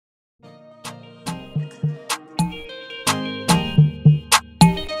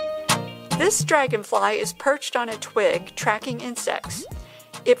This dragonfly is perched on a twig, tracking insects.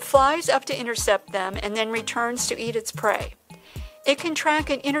 It flies up to intercept them and then returns to eat its prey. It can track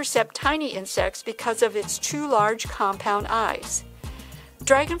and intercept tiny insects because of its 2 large compound eyes.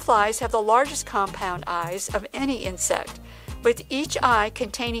 Dragonflies have the largest compound eyes of any insect, with each eye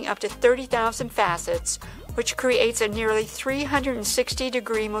containing up to 30,000 facets, which creates a nearly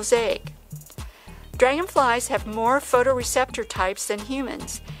 360-degree mosaic. Dragonflies have more photoreceptor types than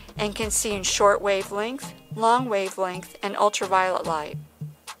humans and can see in short wavelength, long wavelength, and ultraviolet light.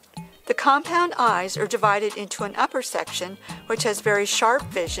 The compound eyes are divided into an upper section, which has very sharp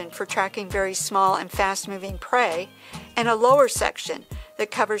vision for tracking very small and fast-moving prey, and a lower section that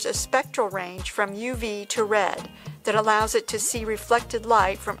covers a spectral range from UV to red that allows it to see reflected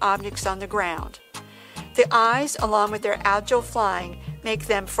light from objects on the ground. The eyes, along with their agile flying, make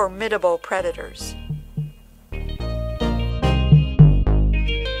them formidable predators.